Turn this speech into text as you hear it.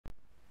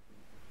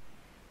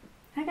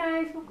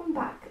guys, welcome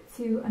back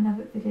to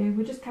another video.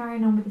 We're just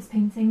carrying on with this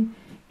painting.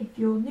 If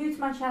you're new to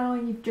my channel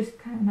and you've just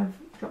kind of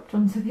dropped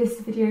onto this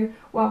video,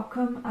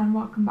 welcome, and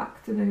welcome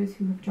back to those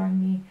who have joined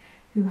me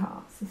who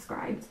are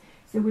subscribed.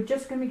 So we're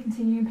just going to be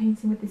continuing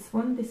painting with this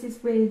one. This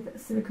is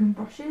with silicone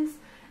brushes.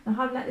 Now I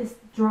have let this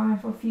dry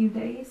for a few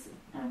days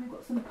and we've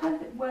got some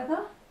perfect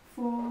weather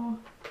for,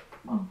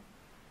 well,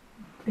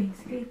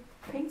 basically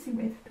painting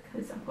with,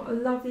 because I've got a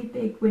lovely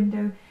big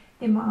window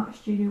in my art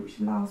studio which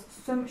allows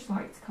so much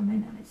light to come in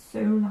and it's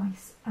so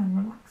nice and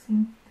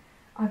relaxing.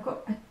 I've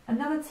got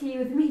another tea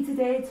with me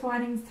today.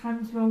 Twining's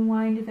time to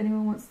unwind if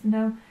anyone wants to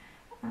know.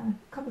 A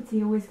cup of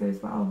tea always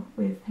goes well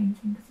with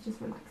painting because it just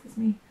relaxes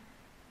me,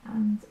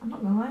 and I'm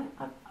not gonna lie,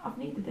 I've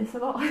needed this a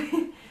lot.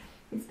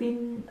 It's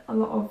been a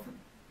lot of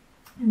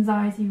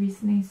anxiety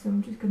recently, so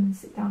I'm just going to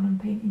sit down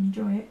and paint and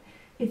enjoy it.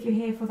 If you're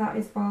here for that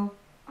as well,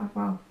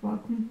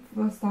 welcome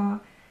for the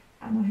start,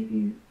 and I hope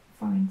you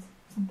find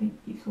something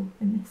useful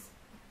in this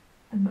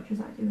as much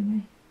as I do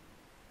anyway.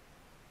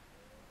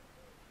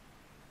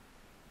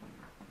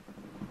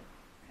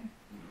 Okay.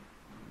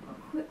 I'll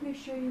quickly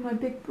show you my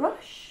big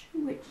brush,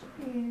 which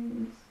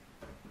is,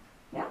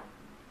 yeah,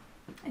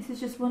 this is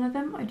just one of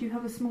them. I do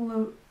have a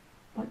smaller,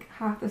 like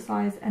half the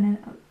size, and then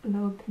a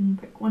lower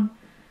pinprick one,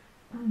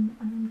 and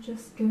I'm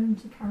just going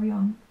to carry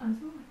on as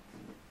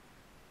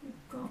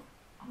well.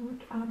 I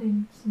would add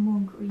in some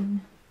more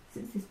green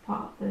since this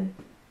part of the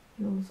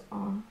hills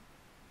are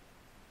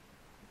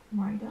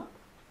right up.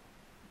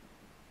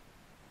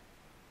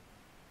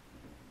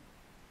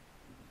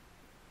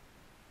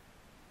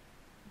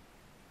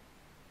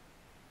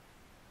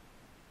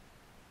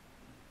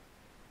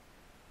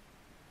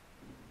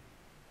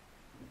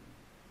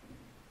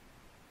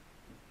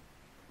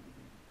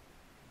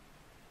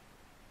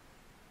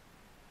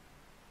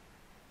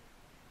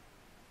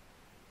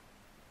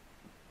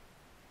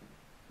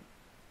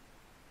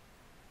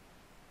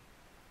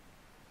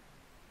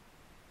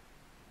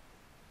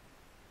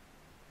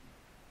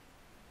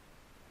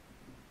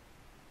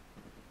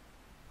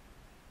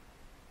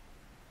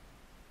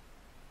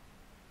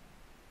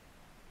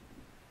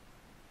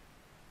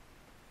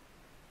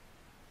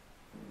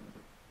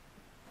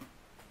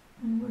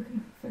 I'm working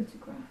off a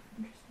photograph.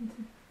 I'm just going to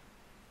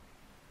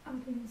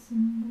add in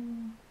some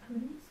more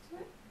elements to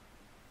it,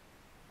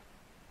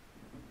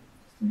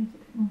 just to make it a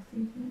bit more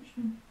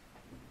three-dimensional.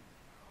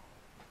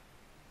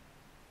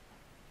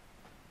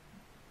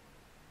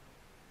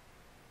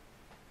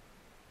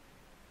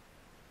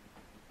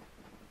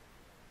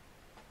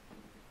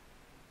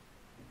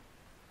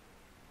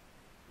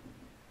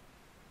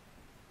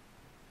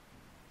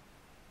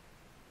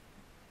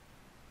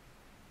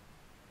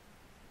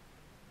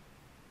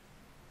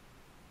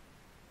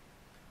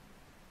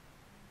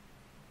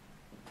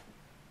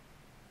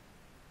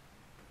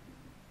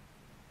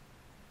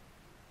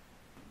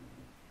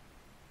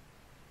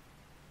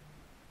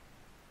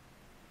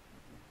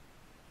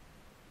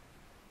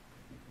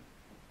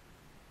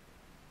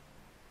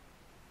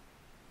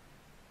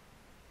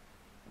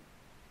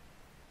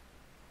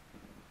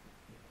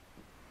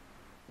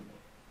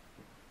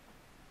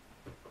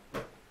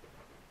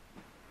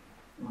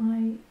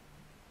 My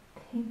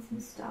painting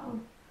style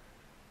is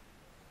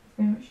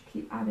very much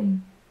keep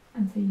adding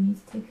until you need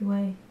to take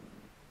away,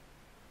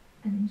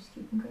 and then just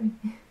keep on going.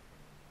 It's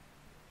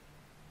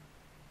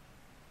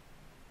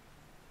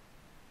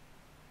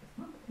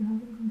not because I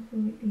haven't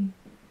completely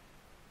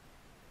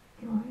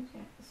dried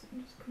yet, so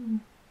I'm just going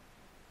to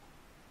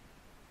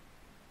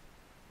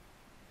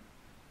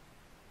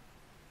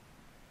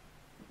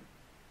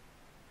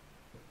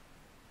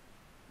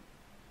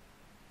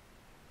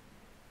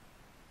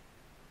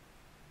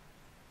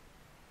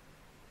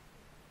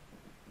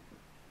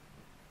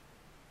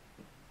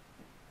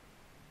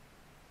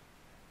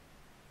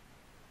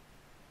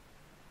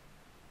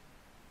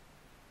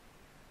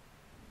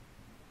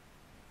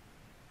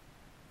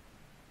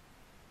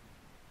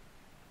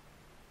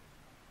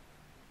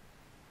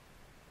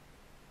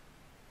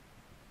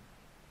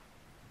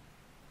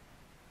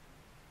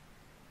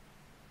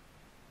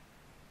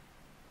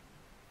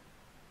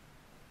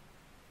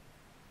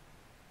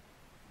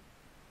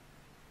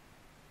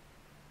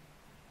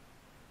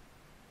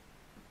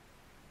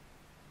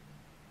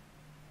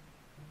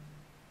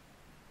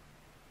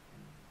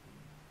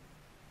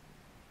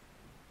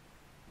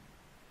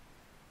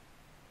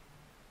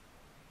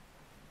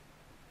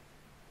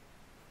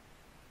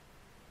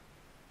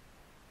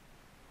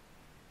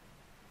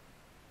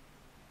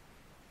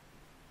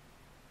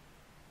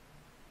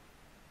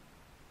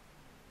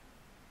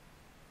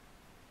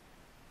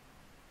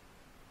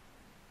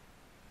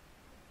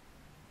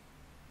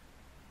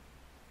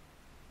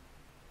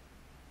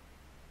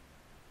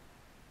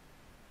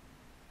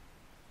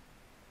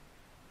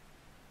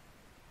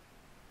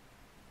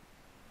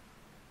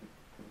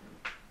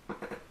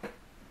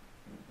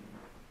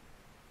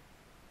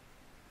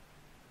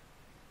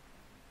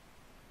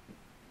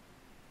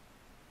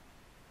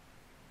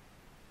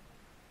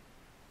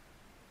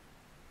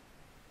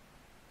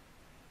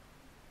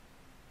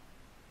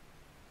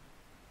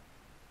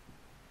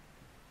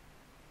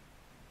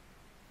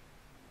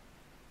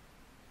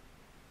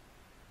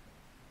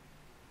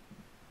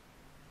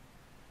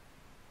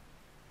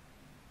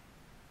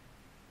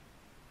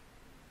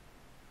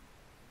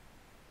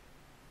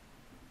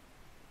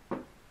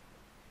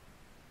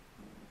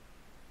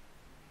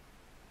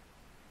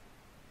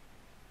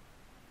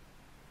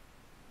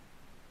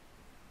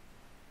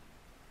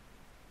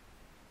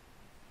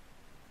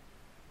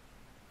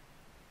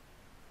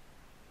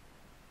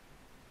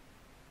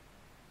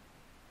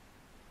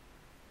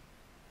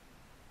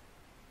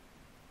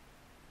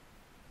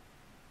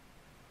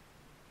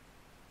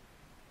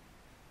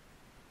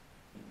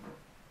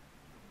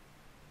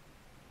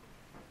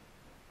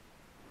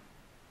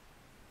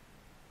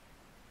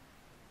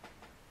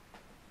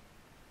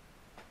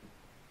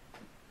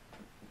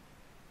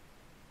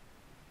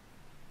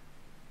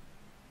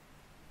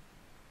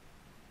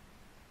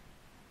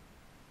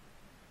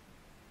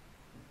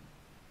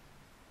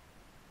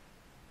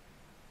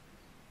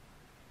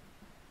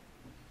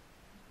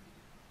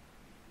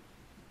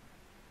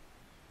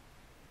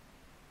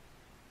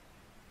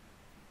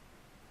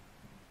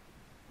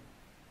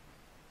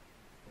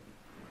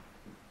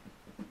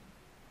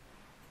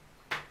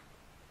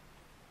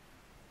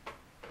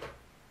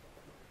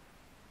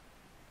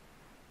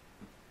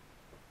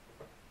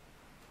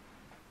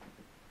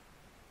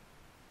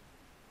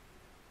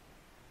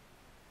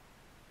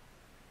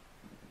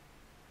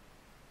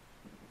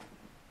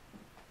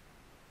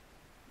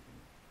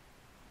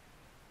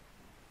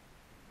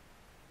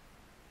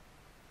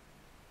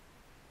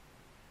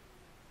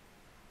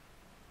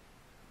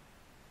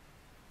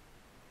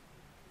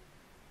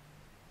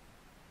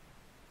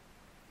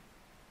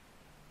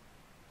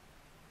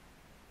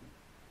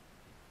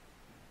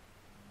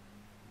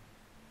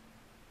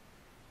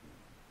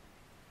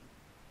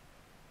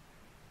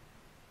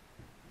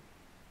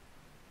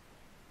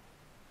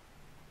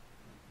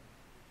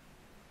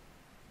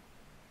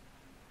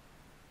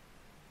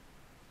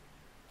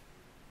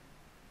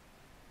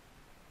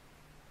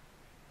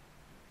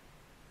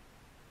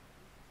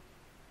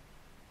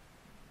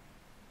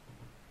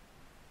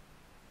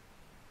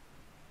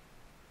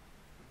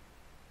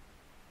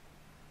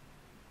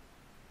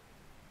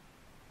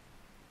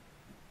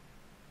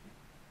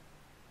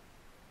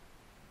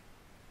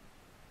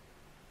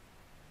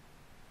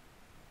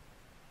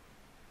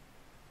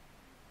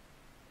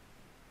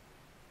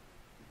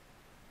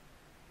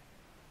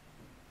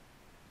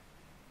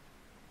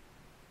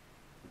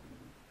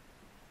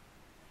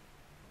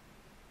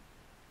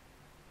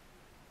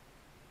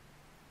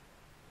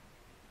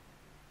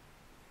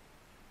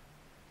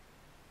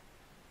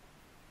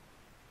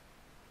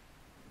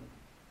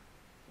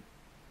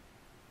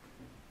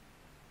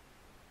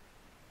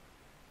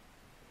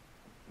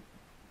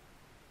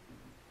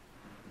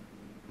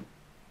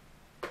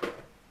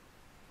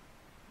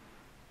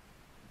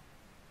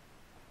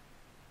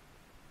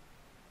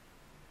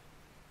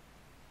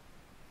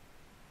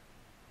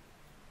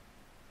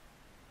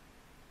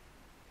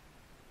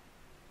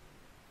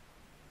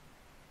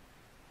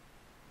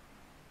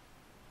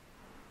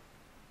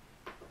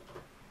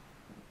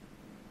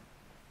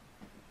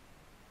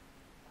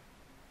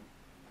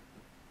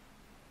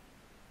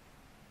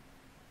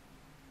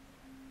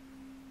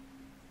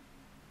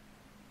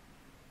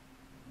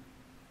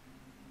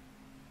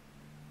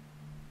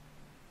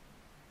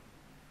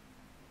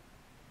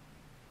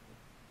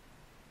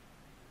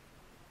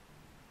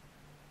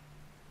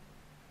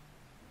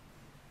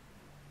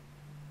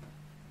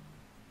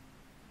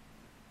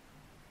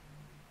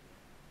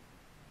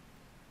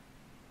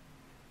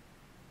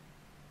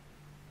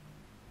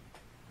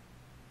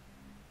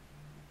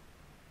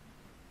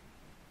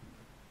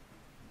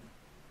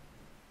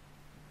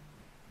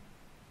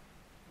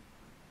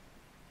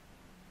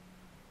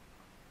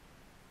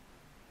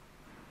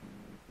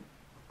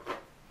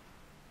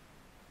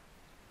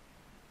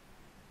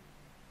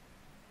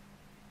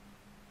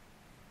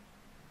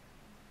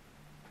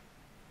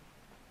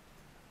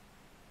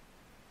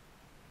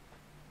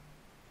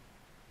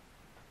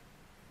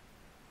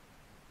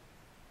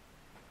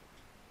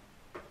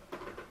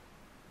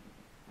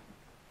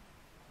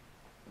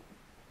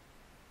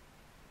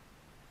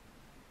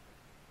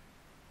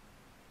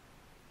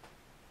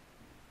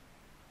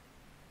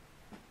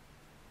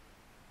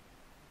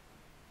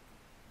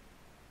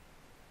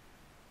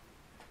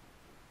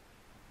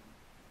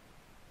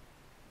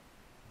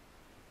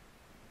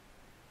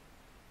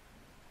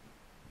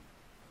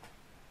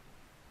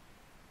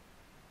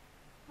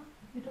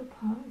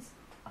part is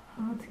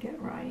hard to get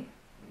right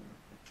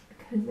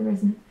because there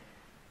isn't,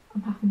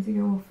 I'm having to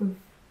go off of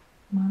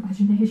my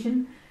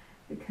imagination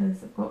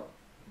because I've got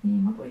me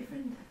and my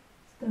boyfriend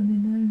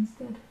standing there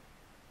instead.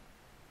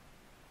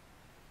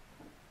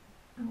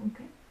 I will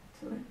get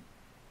to it.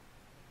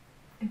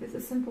 If it's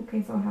a simple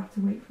case, I'll have to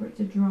wait for it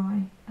to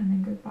dry and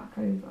then go back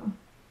over.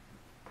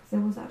 Because there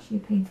was actually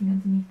a painting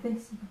underneath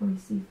this, you can probably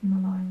see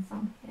from the lines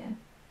down here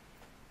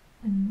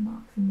and the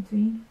marks in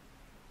between.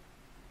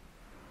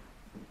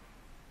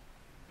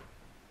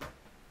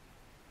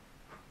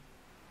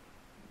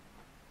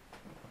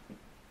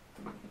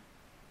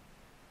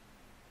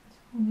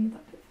 So I'll leave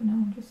that bit for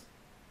now, just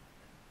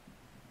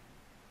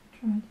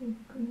try to do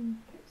the green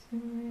bits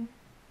over here.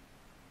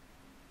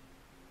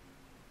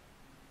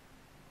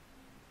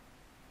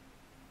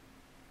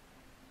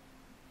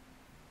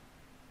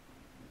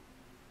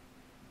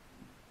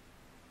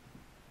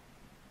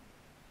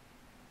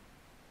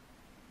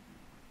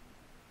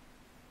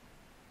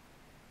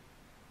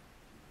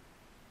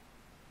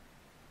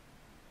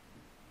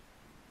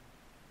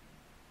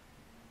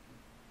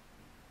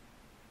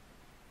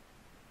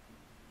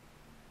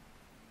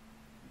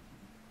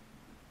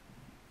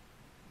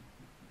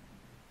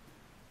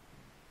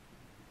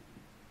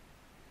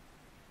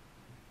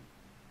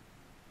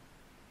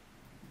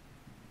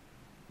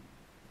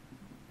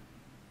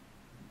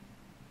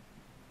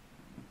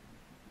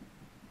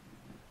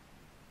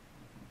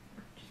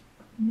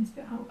 This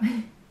bit out.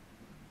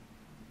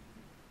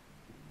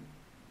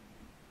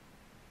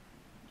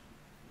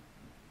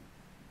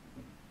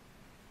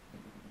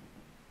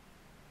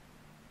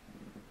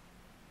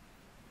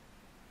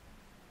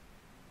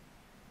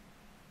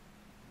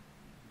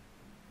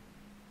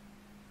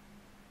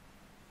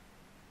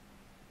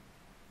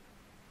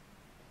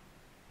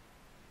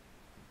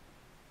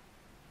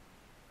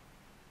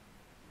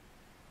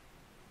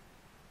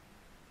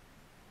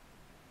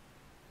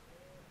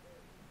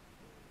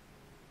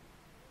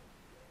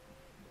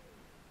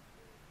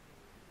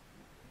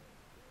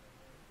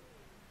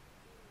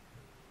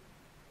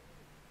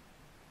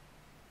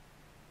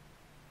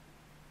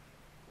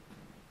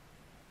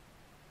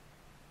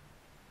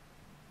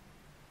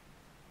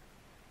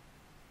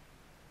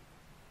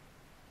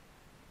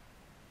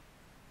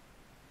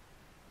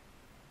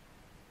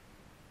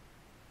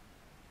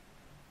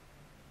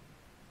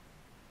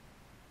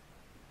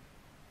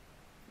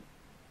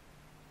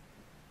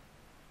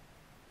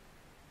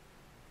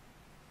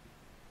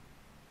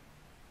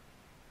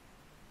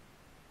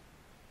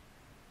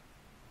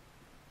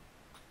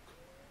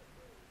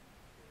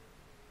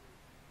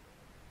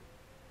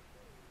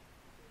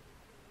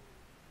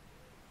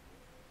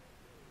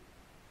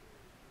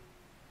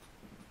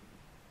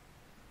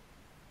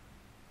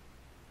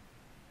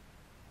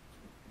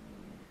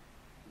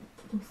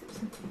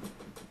 Sips of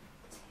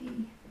tea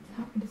to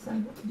help me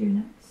decide what to do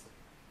next,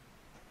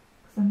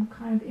 because I'm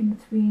kind of in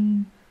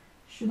between,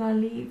 should I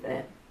leave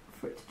it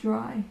for it to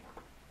dry,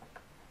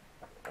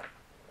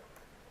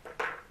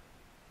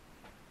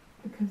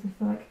 because I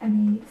feel like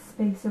any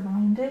space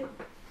around it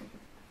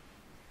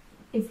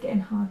is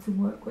getting hard to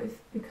work with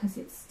because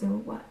it's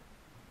still wet.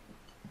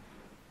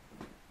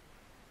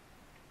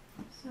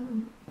 So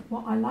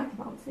what I like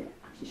about it,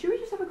 actually, should we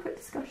just have a quick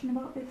discussion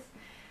about this?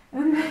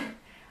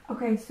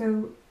 Okay,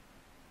 so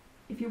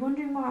if you're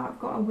wondering why I've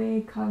got a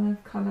weird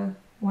colour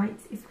white,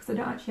 it's because I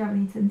don't actually have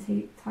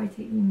any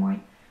titanium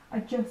white. I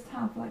just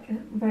have like a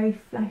very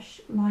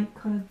flesh light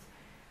coloured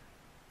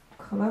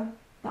colour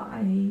that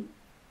I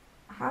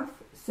have.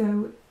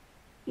 So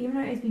even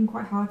though it's been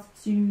quite hard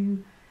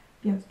to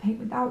be able to paint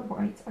without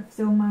white, I've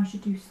still managed to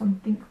do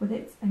something with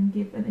it and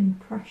give an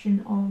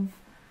impression of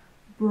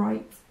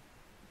bright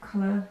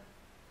colour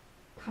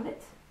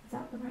palette. Is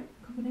that the right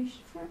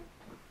combination for it?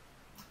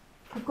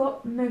 I've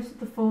got most of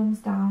the forms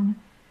down.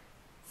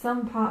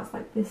 Some parts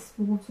like this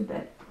water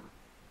bit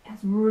has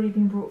really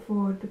been brought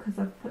forward because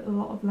I've put a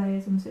lot of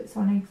layers onto it, so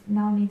I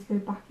now need to go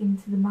back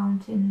into the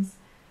mountains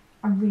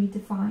and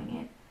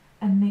redefine it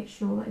and make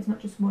sure that it's not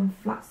just one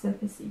flat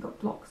surface that you've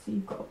got blocks. So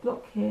you've got a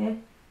block here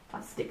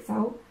that sticks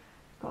out,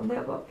 got a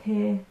little block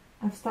here.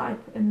 I've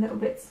started putting little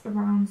bits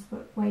around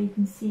where you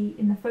can see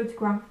in the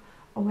photograph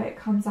or where it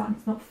comes out and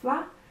it's not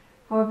flat.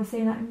 However,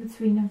 saying that, in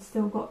between I've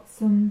still got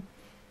some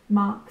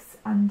marks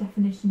and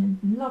definition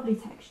and lovely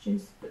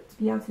textures, but to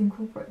be able to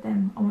incorporate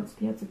them, I want to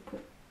be able to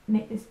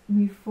make this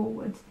move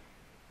forward,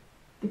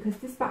 because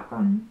this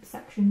background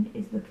section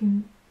is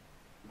looking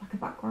like a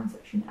background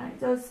section, and it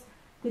does,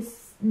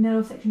 this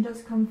middle section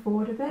does come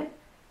forward a bit,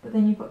 but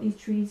then you've got these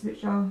trees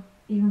which are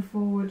even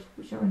forward,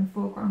 which are in the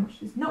foreground,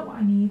 which is not what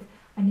I need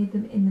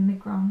them in the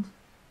mid-ground.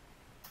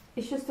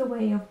 It's just a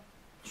way of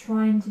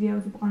trying to be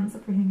able to balance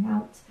everything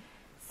out.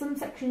 Some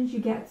sections you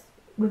get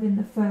within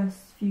the first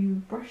few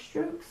brush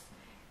strokes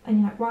and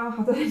you're like, wow,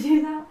 how did I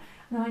do that?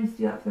 And I need to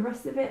do that for the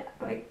rest of it.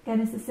 But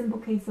again, it's a simple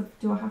case of,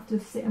 do I have to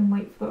sit and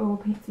wait for the oil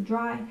paint to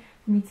dry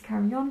for me to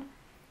carry on?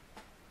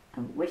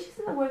 Which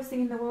isn't the worst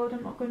thing in the world,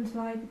 I'm not going to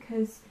lie,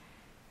 because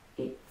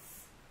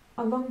it's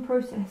a long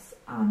process,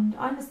 and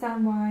I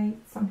understand why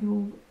some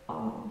people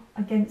are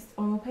against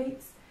oil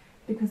paints,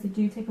 because they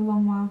do take a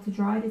long while to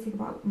dry. They take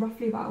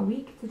roughly about a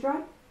week to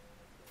dry.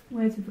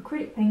 Whereas with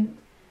acrylic paint,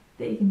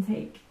 they can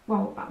take,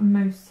 well, at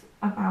most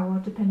an hour,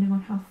 depending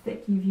on how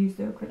thick you've used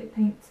the acrylic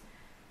paint.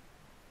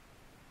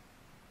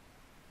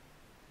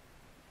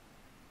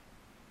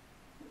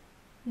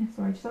 Yeah,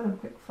 sorry, I just had a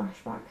quick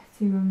flashback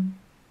to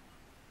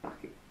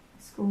back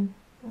at school.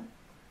 But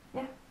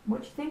yeah,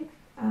 what do you think?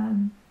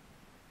 There's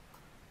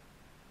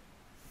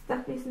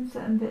definitely some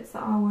certain bits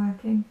that are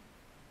working.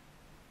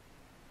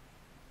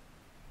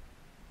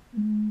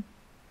 Some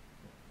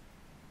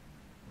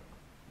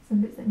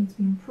bits that need to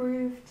be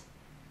improved.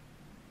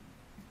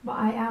 But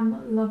I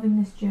am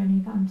loving this journey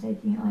that I'm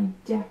taking. I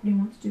definitely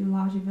want to do a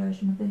larger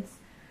version of this.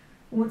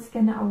 Once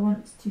again, I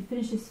want to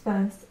finish this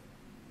first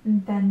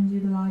and then do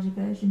the larger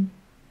version.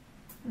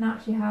 And I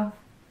actually have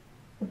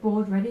the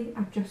board ready.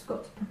 I've just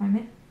got to prime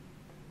it.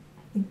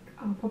 I think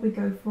I'll probably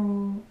go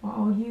for, or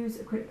I'll use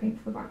acrylic paint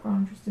for the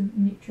background just to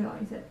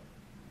neutralise it.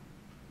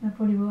 I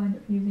probably will end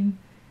up using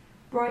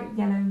bright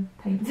yellow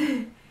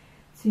paint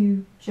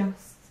to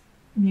just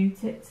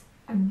mute it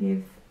and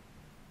give,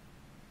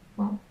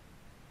 well,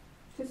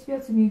 just to be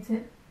able to mute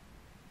it,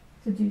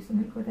 to do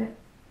something with it.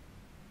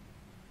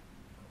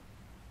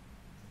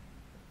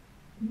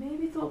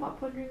 Maybe thought about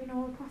putting in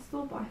oil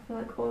pastel, but I feel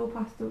like oil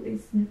pastel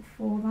isn't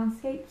for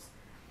landscapes.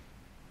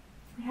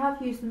 I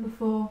have used them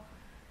before,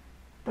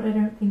 but I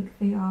don't think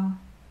they are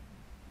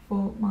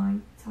for my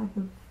type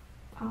of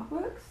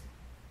artworks.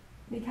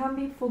 They can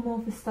be for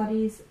more for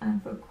studies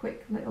and for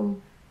quick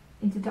little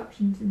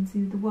introductions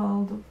into the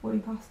world of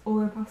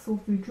oil pastel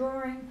through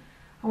drawing.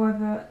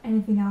 However,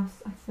 anything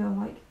else I feel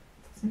like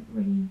doesn't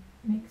really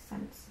make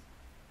sense.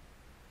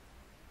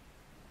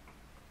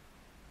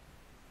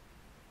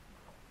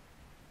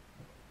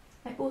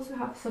 I also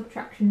have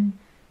subtraction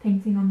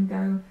painting on the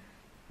go,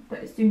 but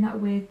it's doing that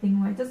weird thing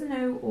where it doesn't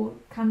know or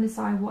can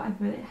decide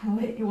whatever the hell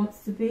it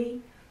wants to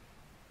be.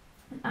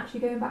 And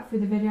actually going back through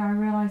the video, I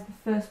realised the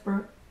first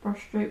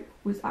brush stroke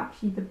was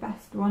actually the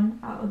best one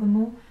out of them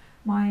all.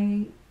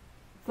 My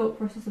thought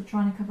process of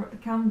trying to cover up the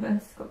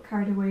canvas got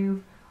carried away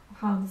with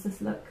how does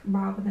this look,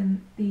 rather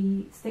than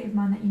the state of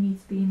mind that you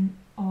need to be in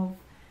of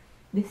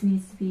this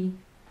needs to be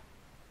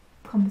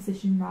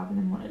composition rather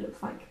than what it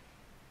looks like.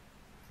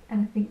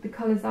 And I think the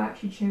colours I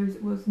actually chose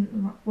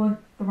weren't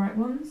the right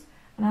ones,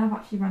 and I've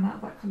actually run out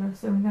of that colour,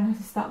 so I'm going to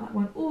have to start that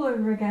one all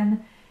over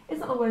again. It's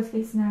not the worst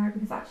case scenario,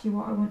 because actually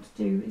what I want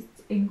to do is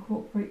to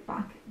incorporate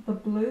back the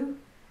blue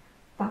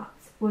that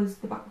was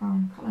the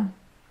background colour.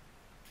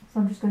 So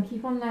I'm just going to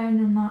keep on layering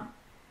on that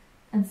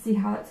and see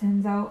how it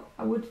turns out.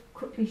 I would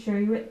quickly show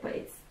you it, but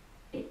it's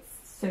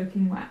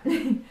soaking wet.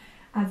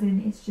 As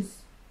in, it's just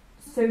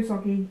so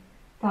soggy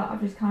that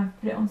I've just kind of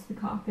put it onto the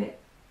carpet.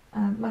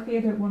 Luckily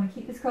I don't want to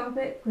keep this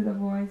carpet, because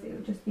otherwise it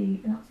would just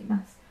be an absolute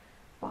mess.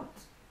 But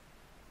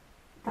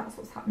that's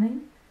what's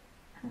happening.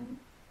 I'm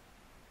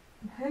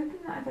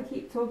hoping that if I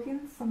keep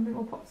talking, something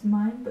will pop to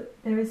mind, but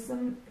there is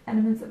some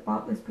elements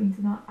about this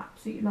painting that I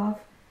absolutely love.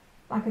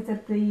 Like I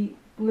said, the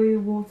blue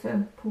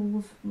water,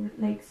 pools,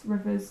 lakes,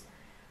 rivers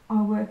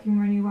are working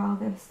really well.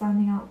 They're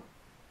standing out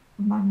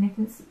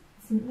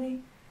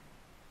magnificently.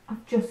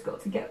 I've just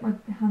got to get my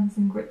hands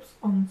and grips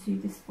onto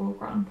this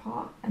foreground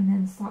part and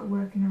then start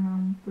working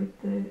around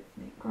with the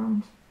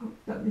midground. Oh,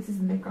 no, this is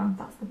the midground,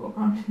 that's the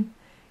foreground.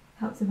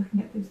 Helps if I can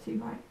get those two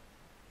right.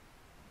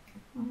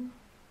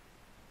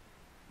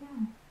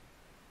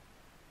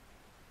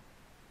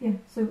 Yeah,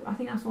 so I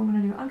think that's what I'm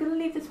going to do. I'm going to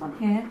leave this one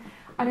here.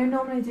 I don't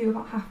normally do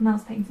about half an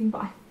hour's painting,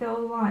 but I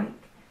feel like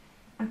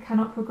I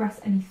cannot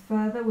progress any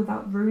further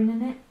without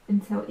ruining it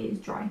until it is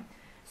dry.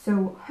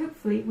 So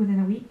hopefully within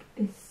a week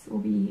this will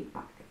be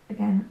back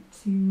again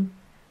to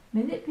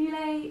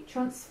manipulate,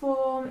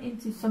 transform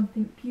into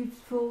something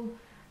beautiful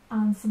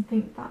and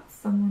something that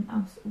someone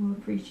else will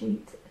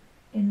appreciate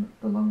in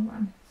the long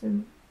run.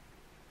 So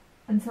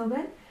until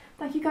then,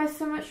 thank you guys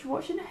so much for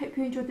watching. I hope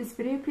you enjoyed this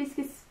video. Please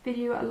give this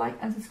video a like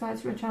and subscribe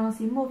to my channel to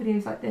see more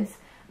videos like this.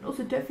 And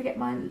also don't forget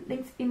my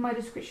links in my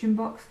description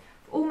box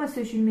for all my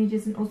social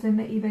medias and also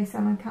my eBay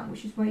selling account,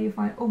 which is where you'll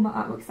find all my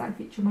artworks that I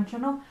feature on my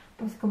channel,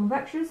 plus a couple of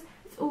extras.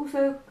 It's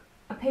also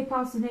a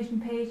PayPal donation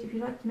page. If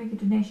you'd like to make a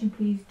donation,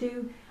 please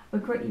do. I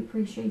would greatly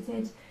appreciate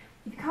it.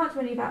 If you can't do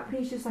any of that,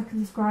 please just like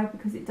and subscribe,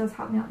 because it does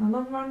help me out in the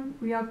long run.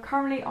 We are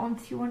currently on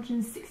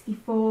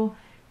 264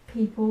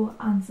 people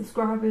and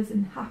subscribers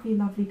and happy,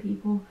 lovely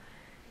people.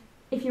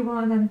 If you're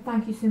one of them,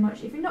 thank you so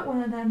much. If you're not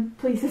one of them,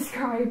 please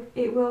subscribe.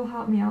 It will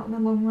help me out in the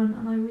long run,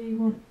 and I really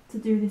want to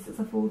do this as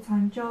a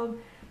full-time job.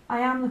 I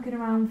am looking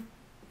around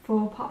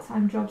for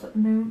part-time jobs at the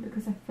moment,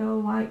 because I feel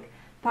like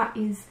that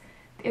is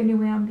the only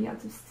way I'm able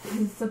to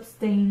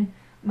sustain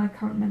my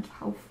current mental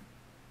health,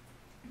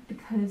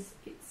 because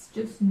it's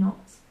just not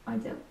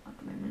ideal at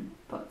the moment.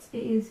 But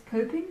it is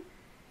coping,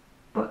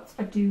 but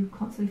I do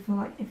constantly feel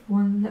like if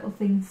one little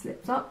thing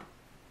slips up,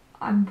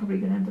 I'm probably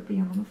going to end up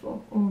being on the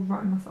floor or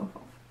writing myself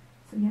off.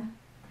 So yeah,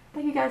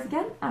 thank you guys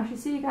again. I shall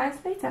see you guys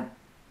later.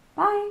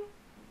 Bye!